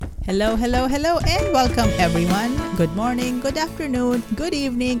Hello, hello, hello, and welcome everyone. Good morning, good afternoon, good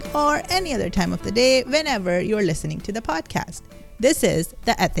evening, or any other time of the day whenever you're listening to the podcast. This is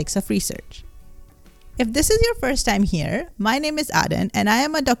The Ethics of Research. If this is your first time here, my name is Aden and I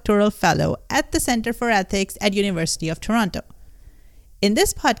am a doctoral fellow at the Center for Ethics at University of Toronto. In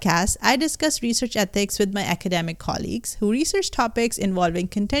this podcast, I discuss research ethics with my academic colleagues who research topics involving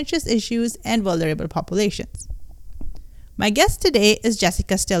contentious issues and vulnerable populations. My guest today is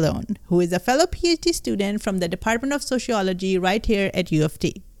Jessica Stallone, who is a fellow PhD student from the Department of Sociology right here at U of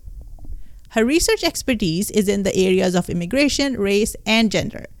T. Her research expertise is in the areas of immigration, race, and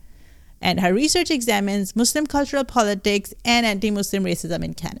gender, and her research examines Muslim cultural politics and anti-Muslim racism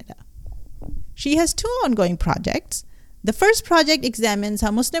in Canada. She has two ongoing projects. The first project examines how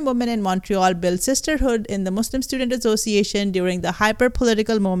Muslim women in Montreal built sisterhood in the Muslim Student Association during the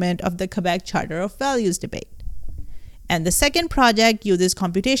hyper-political moment of the Quebec Charter of Values debate. And the second project uses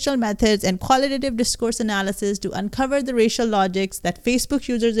computational methods and qualitative discourse analysis to uncover the racial logics that Facebook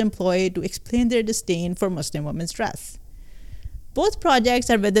users employ to explain their disdain for Muslim women's dress. Both projects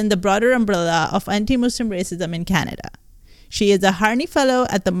are within the broader umbrella of anti-Muslim racism in Canada. She is a Harney Fellow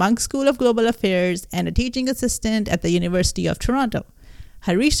at the Munk School of Global Affairs and a teaching assistant at the University of Toronto.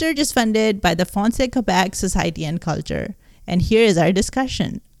 Her research is funded by the Français Quebec Society and Culture. And here is our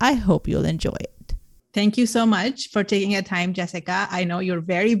discussion. I hope you'll enjoy it. Thank you so much for taking your time, Jessica. I know you're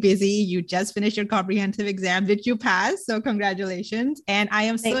very busy. You just finished your comprehensive exam, which you passed. So congratulations. And I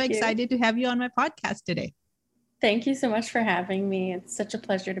am so excited to have you on my podcast today. Thank you so much for having me. It's such a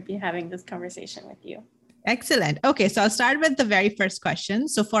pleasure to be having this conversation with you. Excellent. Okay, so I'll start with the very first question.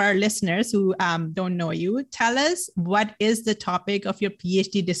 So for our listeners who don't know you, tell us what is the topic of your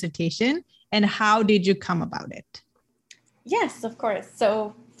PhD dissertation and how did you come about it? Yes, of course.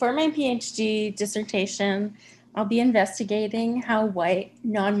 So for my PhD dissertation, I'll be investigating how white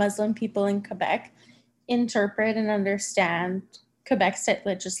non-Muslim people in Quebec interpret and understand Quebec state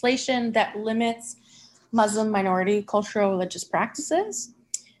legislation that limits Muslim minority cultural religious practices.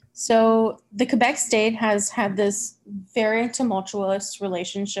 So the Quebec state has had this very tumultuous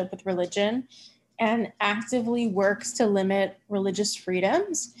relationship with religion and actively works to limit religious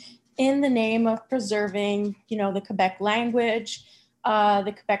freedoms in the name of preserving, the Quebec language,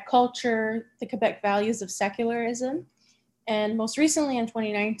 the Quebec culture, the Quebec values of secularism. And most recently in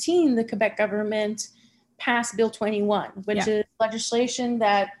 2019, the Quebec government passed Bill 21, which is legislation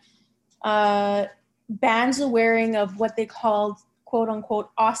that bans the wearing of what they called, quote unquote,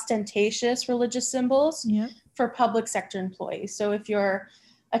 ostentatious religious symbols for public sector employees. So if you're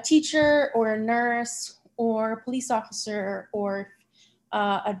a teacher or a nurse or a police officer or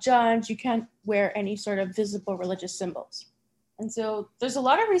a judge, you can't wear any sort of visible religious symbols. And so there's a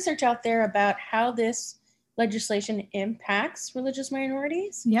lot of research out there about how this legislation impacts religious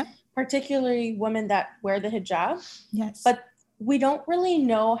minorities, particularly women that wear the hijab. Yes. But we don't really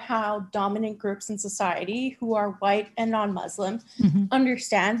know how dominant groups in society who are white and non-Muslim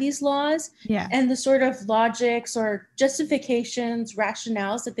understand these laws and the sort of logics or justifications,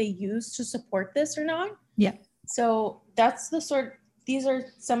 rationales that they use to support this or not. So these are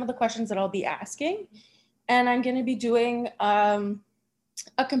some of the questions that I'll be asking. And I'm going to be doing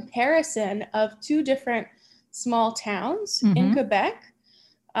a comparison of two different small towns in Quebec.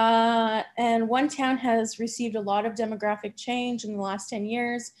 And one town has received a lot of demographic change in the last 10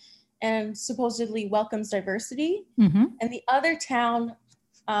 years and supposedly welcomes diversity. And the other town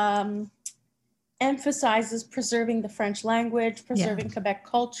emphasizes preserving the French language, preserving Quebec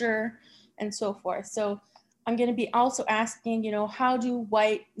culture, and so forth. So I'm going to be also asking, how do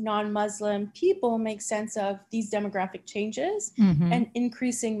white non-Muslim people make sense of these demographic changes and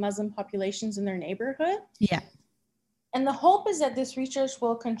increasing Muslim populations in their neighborhood? And the hope is that this research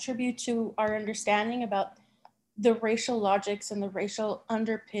will contribute to our understanding about the racial logics and the racial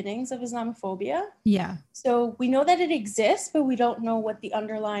underpinnings of Islamophobia. So we know that it exists, but we don't know what the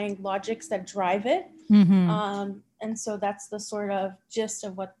underlying logics that drive it. And so that's the sort of gist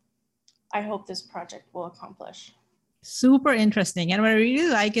of what I hope this project will accomplish. Super interesting. And what I really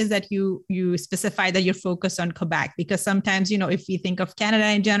like is that you specify that you're focused on Quebec, because sometimes, if we think of Canada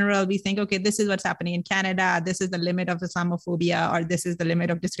in general, we think, okay, this is what's happening in Canada. This is the limit of Islamophobia, or this is the limit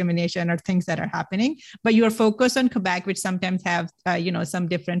of discrimination or things that are happening. But you're focused on Quebec, which sometimes have, some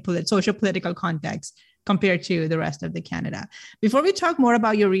different social political context compared to the rest of the Canada. Before we talk more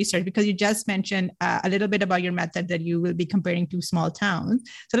about your research, because you just mentioned a little bit about your method that you will be comparing two small towns.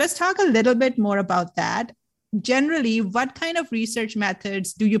 So let's talk a little bit more about that. Generally, what kind of research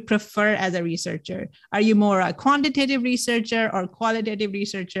methods do you prefer as a researcher? Are you more a quantitative researcher or qualitative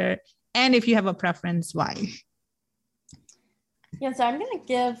researcher? And if you have a preference, why? Yeah, so I'm going to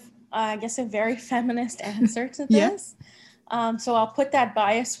give I guess, a very feminist answer to Yeah. this. So I'll put that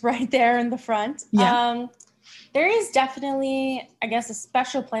bias right there in the front. Yeah. There is definitely, I guess, a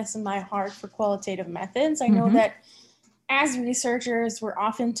special place in my heart for qualitative methods. I know that as researchers, we're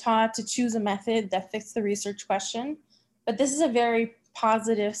often taught to choose a method that fits the research question, but this is a very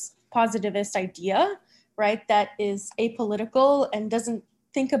positivist idea, right? That is apolitical and doesn't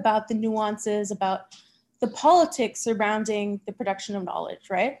think about the nuances, about the politics surrounding the production of knowledge,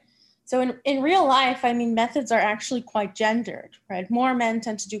 right? So in real life, I mean, methods are actually quite gendered, right? More men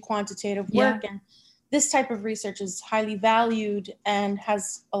tend to do quantitative work, and this type of research is highly valued and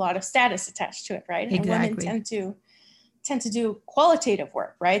has a lot of status attached to it, right? Exactly. And women tend to do qualitative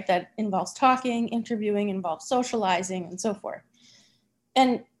work, right? That involves talking, interviewing, involves socializing, and so forth.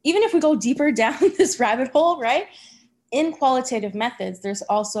 And even if we go deeper down this rabbit hole, right? In qualitative methods, there's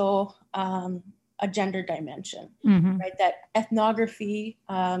also a gender dimension, right? That ethnography,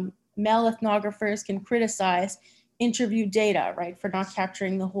 male ethnographers can criticize interview data, right? For not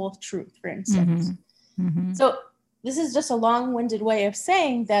capturing the whole truth, for instance. So this is just a long-winded way of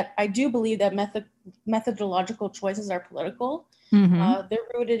saying that I do believe that methodological choices are political. They're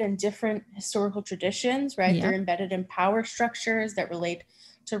rooted in different historical traditions, right? They're embedded in power structures that relate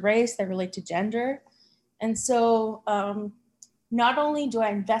to race, that relate to gender. And so not only do I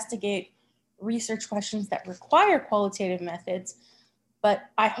investigate research questions that require qualitative methods, but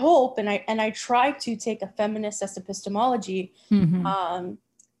I hope and I try to take a feminist epistemology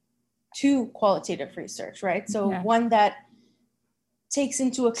to qualitative research, right? So one that takes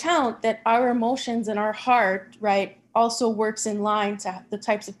into account that our emotions and our heart, right, also works in line to the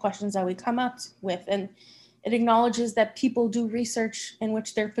types of questions that we come up with. And it acknowledges that people do research in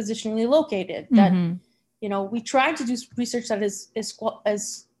which they're positionally located, that, you know, we try to do research that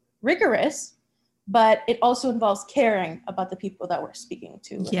is rigorous, but it also involves caring about the people that we're speaking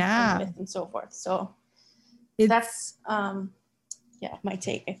to and with and so forth. So that's, my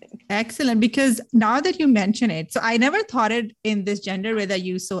take, I think. Excellent. Because now that you mention it, so I never thought it in this gender way that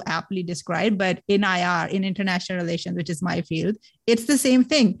you so aptly described, but in IR, in international relations, which is my field, it's the same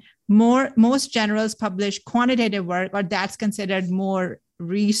thing. Most generals publish quantitative work, or that's considered more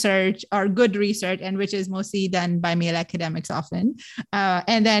research or good research, and which is mostly done by male academics often.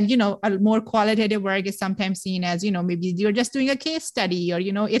 And then, you know, a more qualitative work is sometimes seen as, you know, maybe you're just doing a case study, or,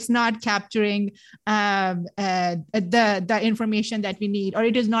 you know, it's not capturing the information that we need, or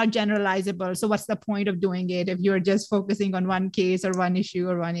it is not generalizable. So what's the point of doing it if you're just focusing on one case or one issue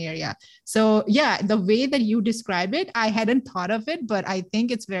or one area? So yeah, the way that you describe it, I hadn't thought of it, but I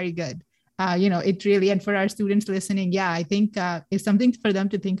think it's very good. You know, it really, and for our students listening, I think it's something for them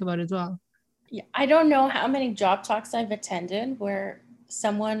to think about as well. Yeah, I don't know how many job talks I've attended where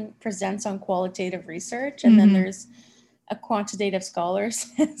someone presents on qualitative research and then there's a quantitative scholar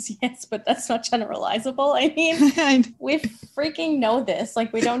says, yes, but that's not generalizable. I mean, we freaking know this.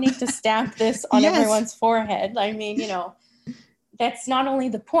 Like, we don't need to stamp this on everyone's forehead. I mean, you know, that's not only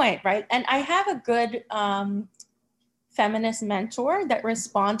the point, right? And I have a good feminist mentor that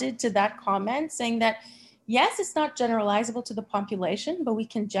responded to that comment saying that, yes, it's not generalizable to the population, but we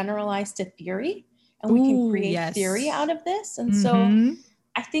can generalize to theory and we can create theory out of this. And so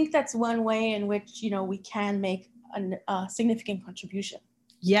I think that's one way in which, you know, we can make a significant contribution.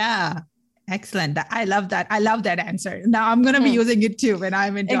 Yeah. Excellent. I love that. I love that answer. Now I'm going to be using it too when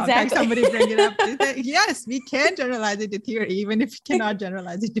I'm in job. Like somebody bring it up. Yes, we can generalize it to theory, even if we cannot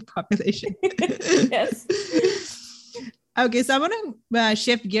generalize it to population. Yes. Okay, so I want to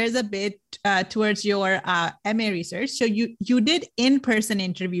shift gears a bit towards your MA research. So you did in-person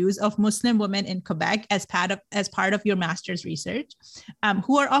interviews of Muslim women in Quebec as part of your master's research,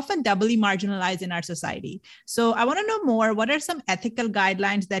 who are often doubly marginalized in our society. So I want to know more. What are some ethical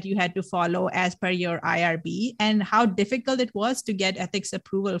guidelines that you had to follow as per your IRB, and how difficult it was to get ethics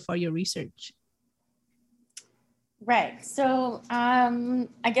approval for your research? Right. So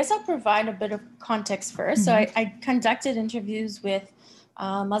I guess I'll provide a bit of context first. So I conducted interviews with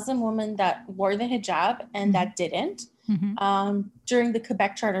Muslim women that wore the hijab and that didn't during the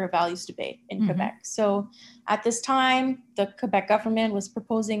Quebec Charter of Values debate in Quebec. So at this time, the Quebec government was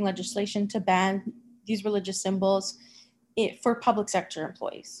proposing legislation to ban these religious symbols for public sector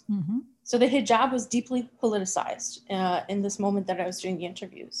employees. So the hijab was deeply politicized in this moment that I was doing the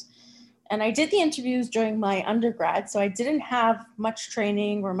interviews. And I did the interviews during my undergrad, so I didn't have much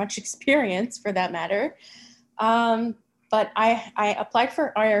training or much experience for that matter. But I applied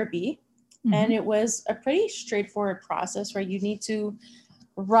for IRB, and it was a pretty straightforward process where you need to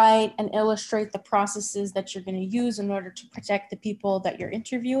write and illustrate the processes that you're going to use in order to protect the people that you're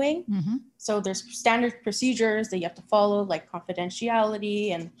interviewing. So there's standard procedures that you have to follow, like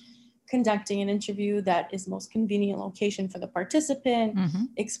confidentiality and conducting an interview that is most convenient location for the participant,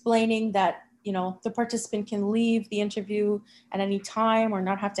 explaining that, you know, the participant can leave the interview at any time or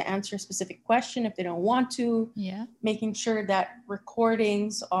not have to answer a specific question if they don't want to. Yeah. Making sure that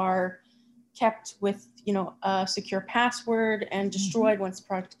recordings are kept with, you know, a secure password and destroyed once the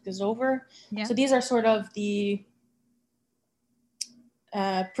project is over. Yeah. So these are sort of the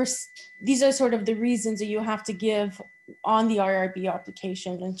reasons that you have to give on the IRB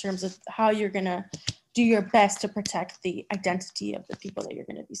application in terms of how you're going to do your best to protect the identity of the people that you're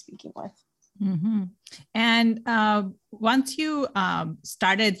going to be speaking with. And once you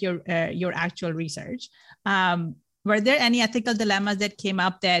started your actual research, were there any ethical dilemmas that came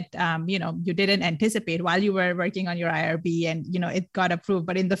up that, you know, you didn't anticipate while you were working on your IRB and, you know, it got approved,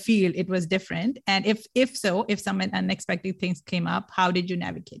 but in the field it was different? And if some unexpected things came up, how did you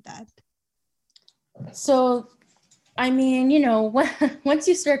navigate that? So, I mean, you know, once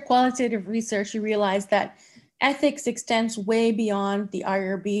you start qualitative research, you realize that ethics extends way beyond the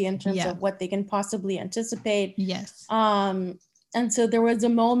IRB in terms of what they can possibly anticipate. Yes. And so there was a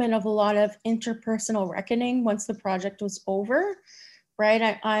moment of a lot of interpersonal reckoning once the project was over,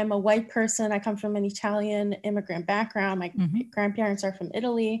 right? I'm a white person. I come from an Italian immigrant background. My grandparents are from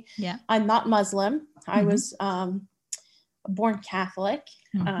Italy. Yeah. I'm not Muslim. I was born Catholic.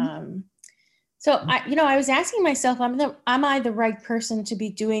 So I was asking myself, am I the right person to be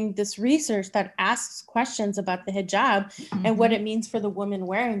doing this research that asks questions about the hijab and what it means for the woman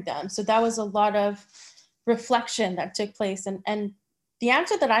wearing them? So that was a lot of reflection that took place. And the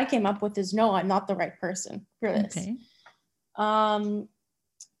answer that I came up with is no, I'm not the right person for this. Okay.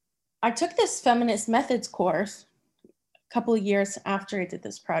 I took this feminist methods course a couple of years after I did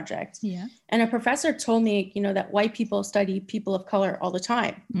this project. Yeah. And a professor told me, you know, that white people study people of color all the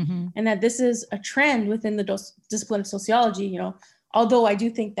time. And that this is a trend within the discipline of sociology, you know, although I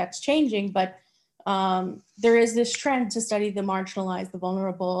do think that's changing, but there is this trend to study the marginalized, the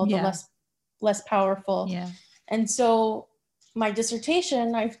vulnerable, the less powerful. Yeah. And so my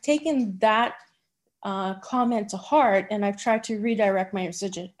dissertation, I've taken that comment to heart and I've tried to redirect my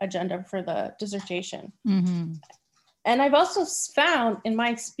research agenda for the dissertation. And I've also found in my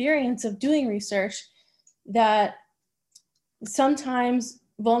experience of doing research that sometimes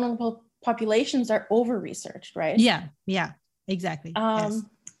vulnerable populations are over-researched, right? Yeah, exactly. Yes.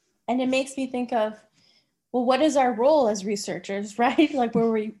 And it makes me think of, well, what is our role as researchers, right? Like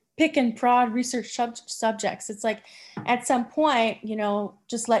where we pick and prod research subjects. It's like at some point, you know,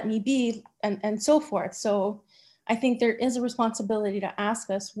 just let me be and so forth. So I think there is a responsibility to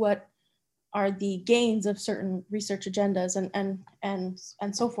ask us what are the gains of certain research agendas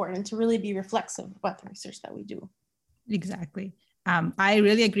and so forth, and to really be reflexive about the research that we do. Exactly. I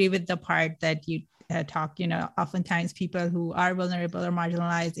really agree with the part that you talk, you know, oftentimes people who are vulnerable or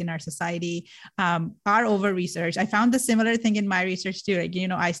marginalized in our society are over-researched. I found the similar thing in my research too. Like, you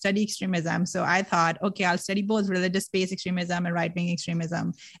know, I study extremism. So I thought, okay, I'll study both religious-based extremism and right-wing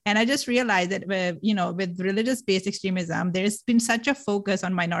extremism. And I just realized that, with religious-based extremism, there's been such a focus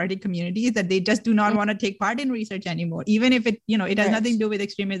on minority communities that they just do not want to take part in research anymore. Even if it, you know, it has nothing to do with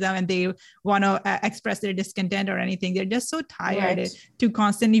extremism and they want to express their discontent or anything. They're just so tired to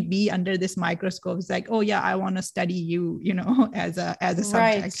constantly be under this microscope. It's like, oh yeah, I want to study you, you know, as a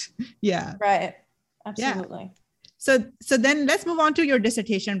subject. Yeah. Right. Absolutely. Yeah. So then let's move on to your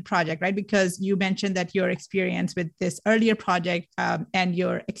dissertation project, right? Because you mentioned that your experience with this earlier project and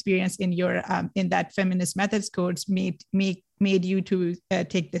your experience in your in that feminist methods course made you to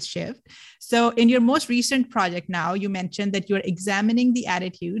take this shift. So in your most recent project now, you mentioned that you're examining the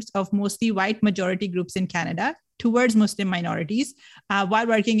attitudes of mostly white majority groups in Canada towards Muslim minorities while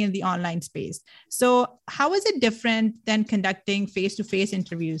working in the online space. So how is it different than conducting face-to-face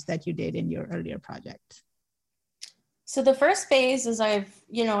interviews that you did in your earlier project? So the first phase is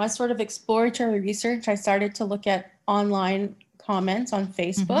as sort of exploratory research, I started to look at online comments on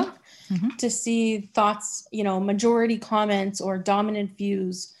Facebook to see thoughts, you know, majority comments or dominant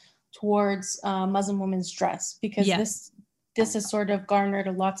views towards Muslim women's dress, because this has sort of garnered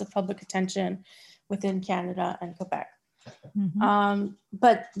lots of public attention within Canada and Quebec.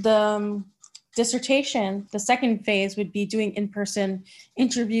 But the dissertation, the second phase would be doing in-person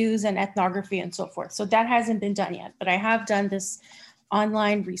interviews and ethnography and so forth. So that hasn't been done yet, but I have done this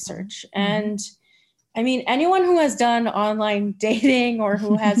online research. And I mean, anyone who has done online dating or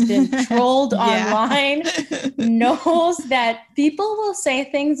who has been trolled online knows that people will say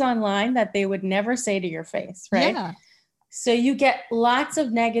things online that they would never say to your face, right? Yeah. So you get lots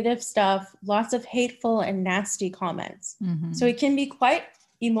of negative stuff, lots of hateful and nasty comments. So it can be quite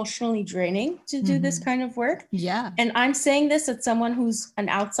emotionally draining to do this kind of work. Yeah. And I'm saying this as someone who's an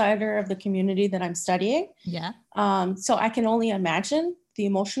outsider of the community that I'm studying. Yeah. So I can only imagine the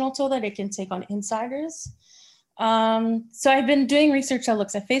emotional toll that it can take on insiders. So I've been doing research that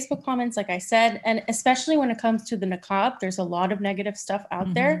looks at Facebook comments, like I said, and especially when it comes to the niqab, there's a lot of negative stuff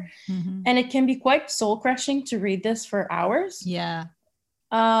out there, and it can be quite soul crushing to read this for hours. Yeah.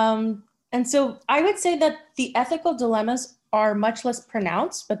 And so I would say that the ethical dilemmas are much less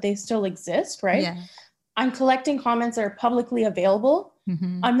pronounced, but they still exist, right? Yeah. I'm collecting comments that are publicly available.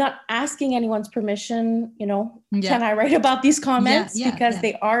 I'm not asking anyone's permission, can I write about these comments? Because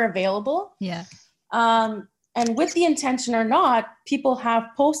they are available. Yeah. And with the intention or not, people have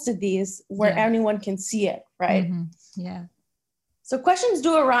posted these where anyone can see it, right? Yeah. So questions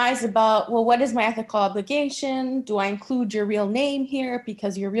do arise about, well, what is my ethical obligation? Do I include your real name here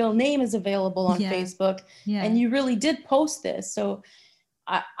because your real name is available on Facebook and you really did post this? So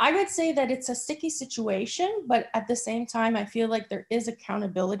I would say that it's a sticky situation, but at the same time, I feel like there is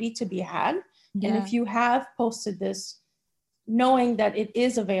accountability to be had. And if you have posted this, knowing that it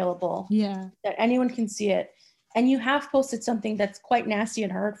is available, that anyone can see it, and you have posted something that's quite nasty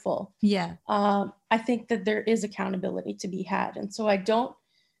and hurtful, I think that there is accountability to be had. And so I'm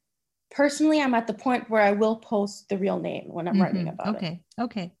at the point where I will post the real name when I'm writing about it.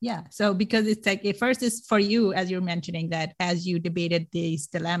 Okay. Yeah. So because it's like, at first is for you, as you're mentioning that as you debated these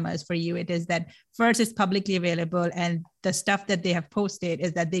dilemmas, for you, it is that first it's publicly available, and the stuff that they have posted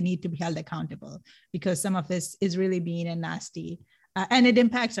is that they need to be held accountable because some of this is really mean and nasty. And it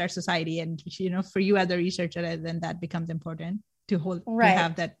impacts our society. And, for you as a researcher, then that becomes important to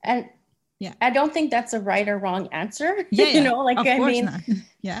have that. And I don't think that's a right or wrong answer. Not.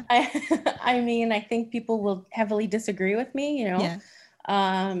 Yeah. I think people will heavily disagree with me, and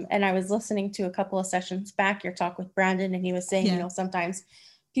I was listening to a couple of sessions back, your talk with Brandon, and he was saying, sometimes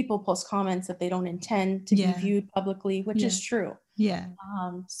people post comments that they don't intend to be viewed publicly, which is true. Yeah.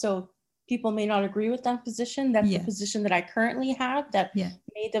 So people may not agree with that position. That's the position that I currently have that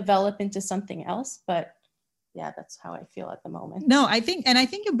may develop into something else, but that's how I feel at the moment. No, I think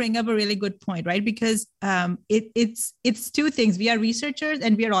you bring up a really good point, right? Because it's two things. We are researchers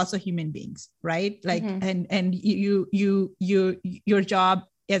and we are also human beings, right? Like, and your job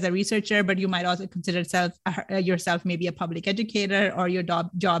as a researcher, but you might also consider yourself maybe a public educator, or your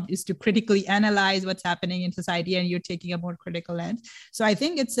job is to critically analyze what's happening in society, and you're taking a more critical lens. So I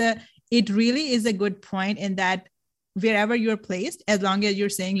think it really is a good point in that wherever you're placed, as long as you're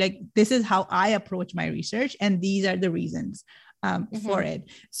saying like, this is how I approach my research and these are the reasons for it.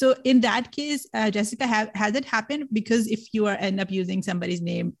 So in that case, Jessica, has it happened? Because if you end up using somebody's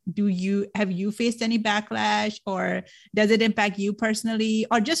name, have you faced any backlash, or does it impact you personally,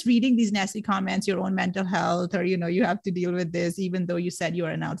 or just reading these nasty comments, your own mental health, or, you have to deal with this, even though you said you're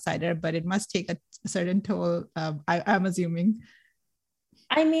an outsider, but it must take a certain toll, I'm assuming.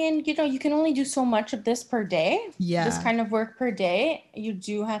 You can only do so much of this per day. Yeah. This kind of work per day. You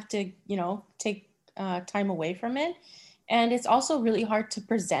do have to, take time away from it. And it's also really hard to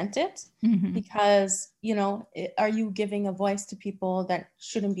present it because, are you giving a voice to people that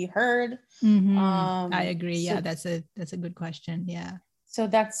shouldn't be heard? I agree. So, that's a good question. Yeah. So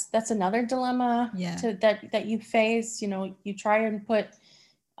that's another dilemma that you face. You try and put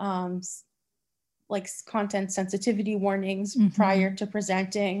like content sensitivity warnings prior to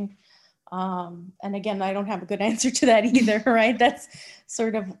presenting. And again, I don't have a good answer to that either, right? That's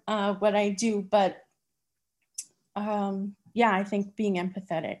sort of what I do. But I think being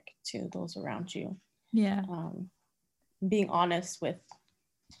empathetic to those around you. Yeah. Being honest with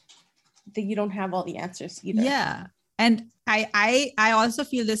that you don't have all the answers either. Yeah. And I also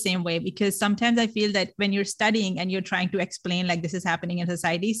feel the same way, because sometimes I feel that when you're studying and you're trying to explain like this is happening in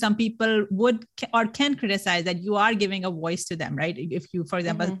society, some people can criticize that you are giving a voice to them, right? If you, for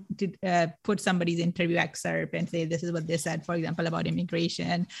example, put somebody's interview excerpt and say, this is what they said, for example, about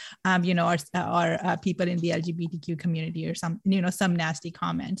immigration, or people in the LGBTQ community, or some nasty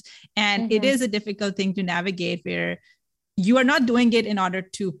comments. And it is a difficult thing to navigate, where you are not doing it in order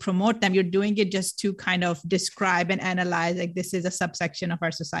to promote them. You're doing it just to kind of describe and analyze, like, this is a subsection of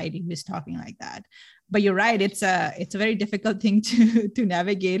our society who is talking like that. But you're right. It's a very difficult thing to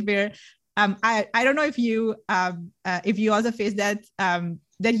navigate, where I don't know if you also face that,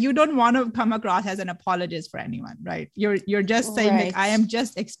 that you don't want to come across as an apologist for anyone, right? You're just saying, like, I am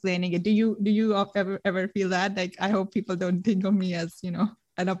just explaining it. Do you ever feel that? Like, I hope people don't think of me as,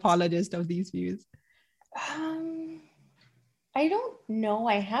 an apologist of these views. I don't know.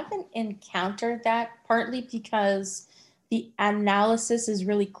 I haven't encountered that, partly because the analysis is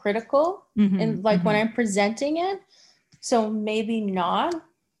really critical and when I'm presenting it. So maybe not.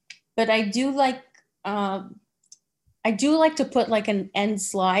 but I do like to put like an end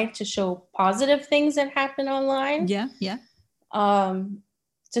slide to show positive things that happen online. Yeah. Yeah.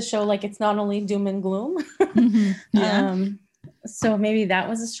 To show like it's not only doom and gloom. Yeah. So maybe that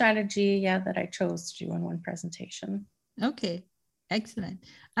was a strategy, that I chose to do in one presentation. Okay. Excellent.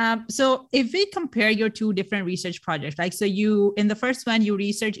 So if we compare your two different research projects, like, so you, in the first one, you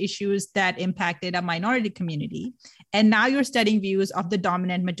research issues that impacted a minority community, and now you're studying views of the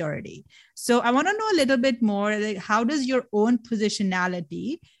dominant majority. So I want to know a little bit more, like, how does your own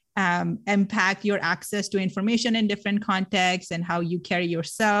positionality impact your access to information in different contexts, and how you carry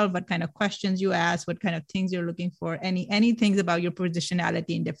yourself, what kind of questions you ask, what kind of things you're looking for, any things about your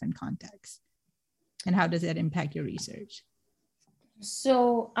positionality in different contexts, and how does that impact your research?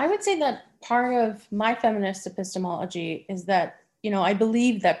 So I would say that part of my feminist epistemology is that, I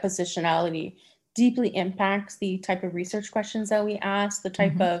believe that positionality deeply impacts the type of research questions that we ask, the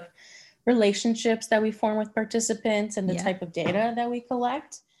type of relationships that we form with participants, and the type of data that we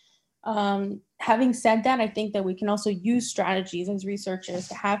collect. Having said that, I think that we can also use strategies as researchers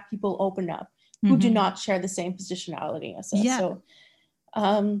to have people open up who do not share the same positionality as us. So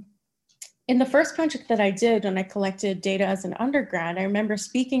in the first project that I did, when I collected data as an undergrad, I remember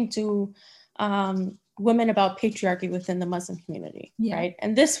speaking to women about patriarchy within the Muslim community, right?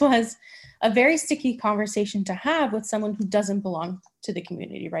 And this was a very sticky conversation to have with someone who doesn't belong to the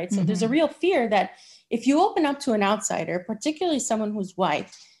community, right? So there's a real fear that if you open up to an outsider, particularly someone who's white,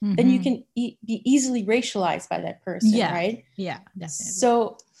 then you can be easily racialized by that person, right? Yeah, definitely.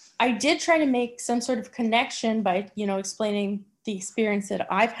 So I did try to make some sort of connection by, explaining the experience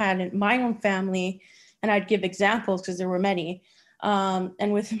that I've had in my own family, and I'd give examples because there were many,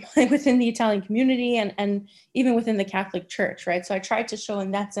 and within the Italian community, and even within the Catholic Church, right? So I tried to show in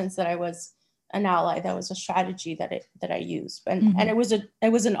that sense that I was an ally. That was a strategy that I used, and it was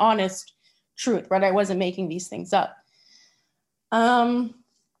an honest truth, right? I wasn't making these things up. And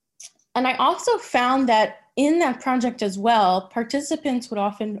I also found that in that project as well, participants would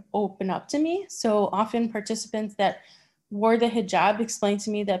often open up to me. So often participants that wore the hijab explained to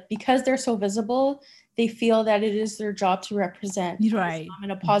me that because they're so visible, they feel that it is their job to represent Islam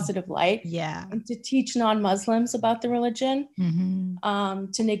in a positive light, and to teach non-Muslims about the religion,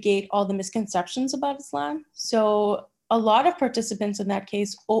 to negate all the misconceptions about Islam. So a lot of participants in that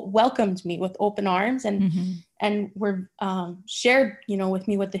case welcomed me with open arms, and were shared, with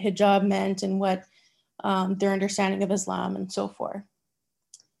me what the hijab meant and what their understanding of Islam and so forth.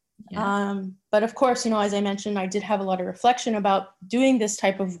 But of course, as I mentioned, I did have a lot of reflection about doing this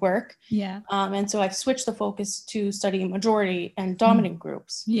type of work. And so I've switched the focus to studying majority and dominant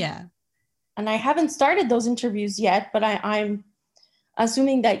groups. And I haven't started those interviews yet, but I'm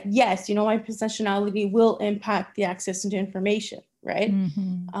assuming that, yes, my positionality will impact the access to information, right?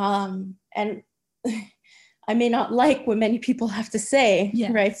 And I may not like what many people have to say,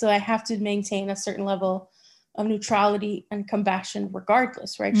 right? So I have to maintain a certain level of neutrality and compassion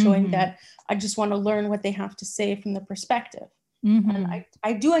regardless, right? Showing that I just want to learn what they have to say from the perspective. And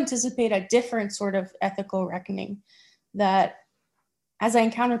I do anticipate a different sort of ethical reckoning, that as I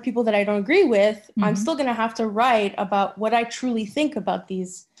encounter people that I don't agree with, I'm still going to have to write about what I truly think about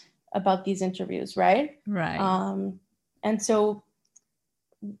these interviews, right? And so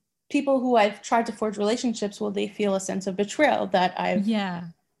people who I've tried to forge relationships, will they feel a sense of betrayal that I've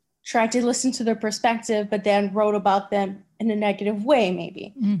tried to listen to their perspective, but then wrote about them in a negative way,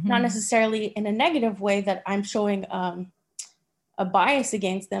 maybe. Not necessarily in a negative way that I'm showing a bias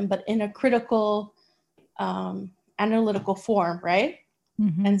against them, but in a critical, analytical form, right?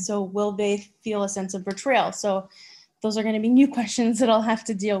 And so will they feel a sense of betrayal? So those are going to be new questions that I'll have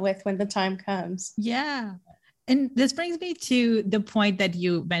to deal with when the time comes. And this brings me to the point that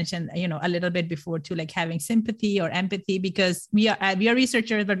you mentioned, a little bit before, to like having sympathy or empathy, because we are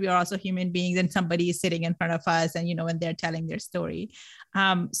researchers, but we are also human beings, and somebody is sitting in front of us, and when they're telling their story.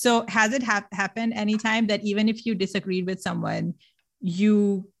 So has it happened anytime that even if you disagreed with someone,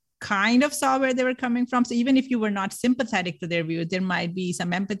 you kind of saw where they were coming from? So even if you were not sympathetic to their views, there might be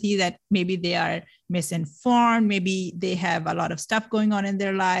some empathy that maybe they are misinformed, maybe they have a lot of stuff going on in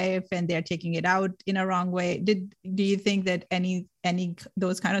their life and they're taking it out in a wrong way. Do you think that any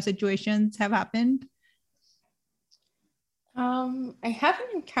those kind of situations have happened? I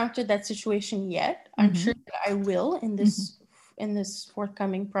haven't encountered that situation yet. I'm sure that I will in this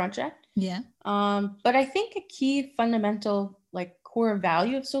forthcoming project. But I think a key fundamental core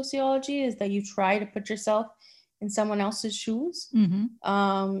value of sociology is that you try to put yourself in someone else's shoes.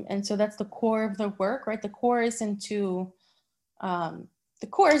 And so that's the core of the work, right? The core isn't to the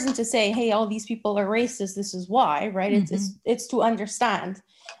core isn't to say, hey, all these people are racist, this is why, right? It's to understand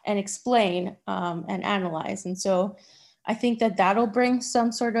and explain and analyze. And so I think that that'll bring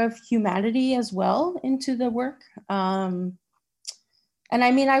some sort of humanity as well into the work. And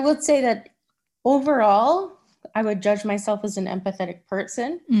I mean, I would say that overall, I would judge myself as an empathetic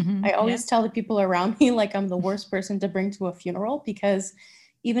person. I always tell the people around me, like, I'm the worst person to bring to a funeral, because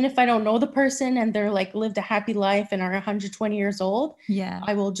even if I don't know the person and they're like lived a happy life and are 120 years old,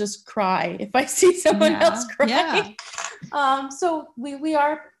 I will just cry if I see someone else cry. So we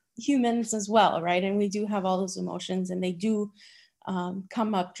are humans as well, right? And we do have all those emotions, and they do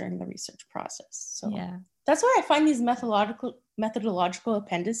come up during the research process. So that's why I find these methodological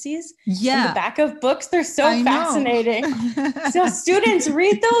appendices in the back of books, they're so fascinating. So students,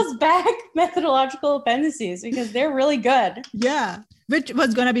 read those back methodological appendices because they're really good. Yeah, which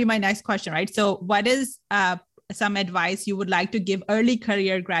was going to be my next question, right? So what is some advice you would like to give early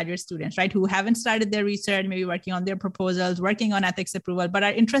career graduate students, right, who haven't started their research, maybe working on their proposals, working on ethics approval, but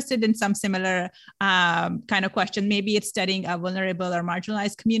are interested in some similar kind of question? Maybe it's studying a vulnerable or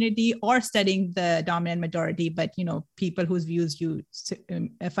marginalized community, or studying the dominant majority, but, you know, people whose views you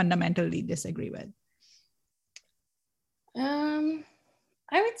fundamentally disagree with. I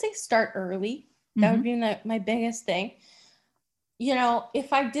would say start early. That would be my biggest thing. You know,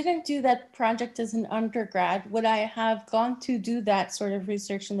 if I didn't do that project as an undergrad, would I have gone to do that sort of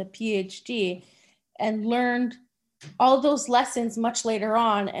research in the PhD and learned all those lessons much later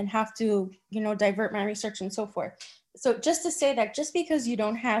on and have to, you know, divert my research and so forth? So just to say that just because you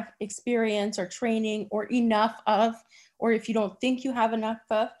don't have experience or training or enough of, or if you don't think you have enough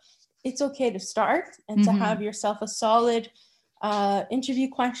of, it's okay to start and to have yourself a solid interview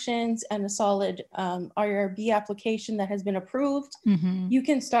questions and a solid IRB application that has been approved. You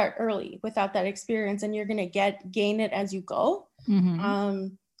can start early without that experience, and you're going to gain it as you go.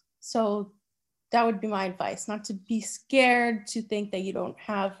 So that would be my advice, not to be scared to think that you don't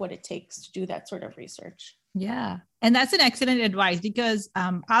have what it takes to do that sort of research. Yeah. And that's an excellent advice, because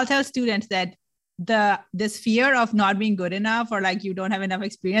I'll tell students that this fear of not being good enough, or like you don't have enough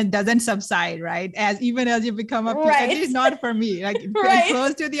experience, doesn't subside, right? Even as you become a PhD, at least not for me, like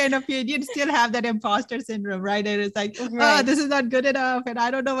close to the end of PhD, you still have that imposter syndrome, right? And it's like, oh, this is not good enough, and I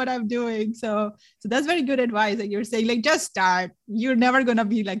don't know what I'm doing. So that's very good advice that you're saying, like, just start. You're never going to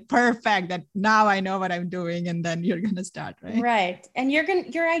be like perfect that now I know what I'm doing, and then you're going to start, right? Right. And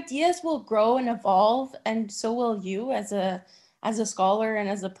your ideas will grow and evolve, and so will you as a scholar and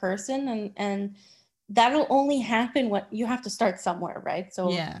as a person, and that'll only happen when you have to start somewhere, right?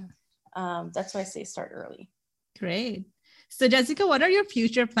 So that's why I say start early. Great. So Jessica, what are your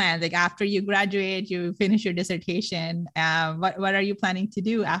future plans? Like after you graduate, you finish your dissertation, what are you planning to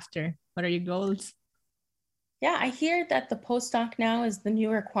do after? What are your goals? Yeah, I hear that the postdoc now is the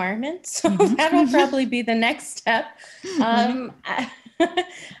new requirement. So that'll probably be the next step. I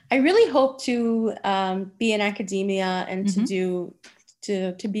really hope to be in academia and to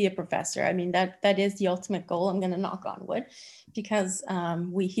be a professor. I mean, that is the ultimate goal. I'm going to knock on wood, because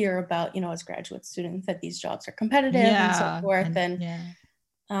we hear about, you know, as graduate students, that these jobs are competitive and so forth.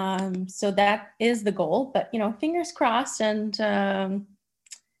 And so that is the goal, but, you know, fingers crossed. And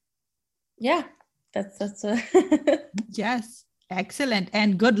that's Yes. Excellent.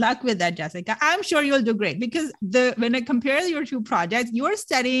 And good luck with that, Jessica. I'm sure you'll do great, because when I compare your two projects, you're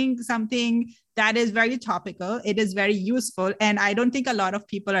studying something that is very topical. It is very useful. And I don't think a lot of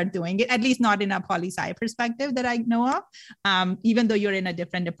people are doing it, at least not in a poli-sci perspective that I know of, even though you're in a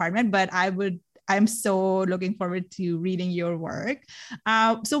different department. But I'm so looking forward to reading your work.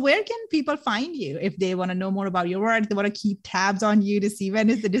 So where can people find you if they want to know more about your work? They want to keep tabs on you to see when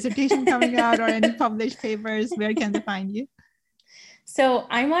is the dissertation coming out or any published papers. Where can they find you? So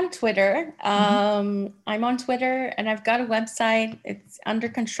I'm on Twitter. I'm on Twitter, and I've got a website. It's under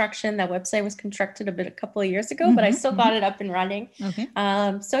construction. That website was constructed a couple of years ago, but I still got it up and running. Okay.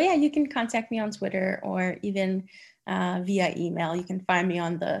 So yeah, you can contact me on Twitter, or even via email. You can find me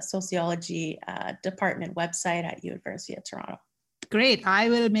on the sociology department website at University of Toronto. Great. I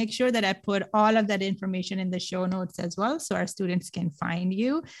will make sure that I put all of that information in the show notes as well, so our students can find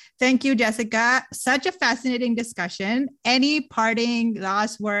you. Thank you, Jessica. Such a fascinating discussion. Any parting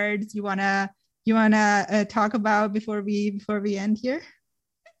last words you wanna talk about before we end here?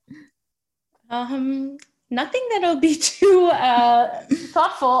 Nothing that'll be too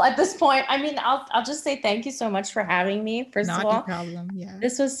thoughtful at this point. I mean, I'll just say thank you so much for having me. First of all, not a problem. Yeah,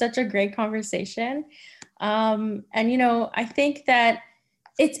 this was such a great conversation. And, you know, I think that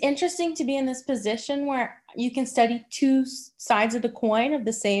it's interesting to be in this position where you can study two sides of the coin of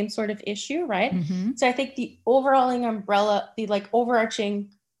the same sort of issue, right? Mm-hmm. So I think the overalling umbrella, the like overarching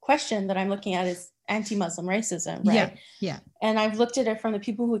question that I'm looking at is anti-Muslim racism, right? Yeah. And I've looked at it from the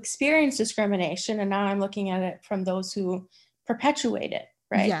people who experience discrimination, and now I'm looking at it from those who perpetuate it,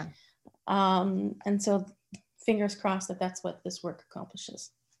 right? Yeah. And so fingers crossed that that's what this work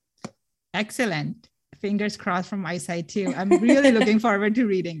accomplishes. Excellent. Fingers crossed from my side too. I'm really looking forward to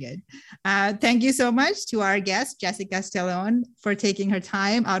reading it. Thank you so much to our guest, Jessica Stellone, for taking her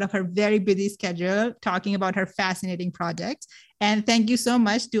time out of her very busy schedule, talking about her fascinating projects. And thank you so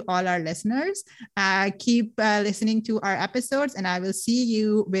much to all our listeners. Keep listening to our episodes, and I will see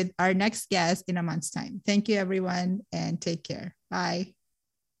you with our next guest in a month's time. Thank you, everyone, and take care. Bye.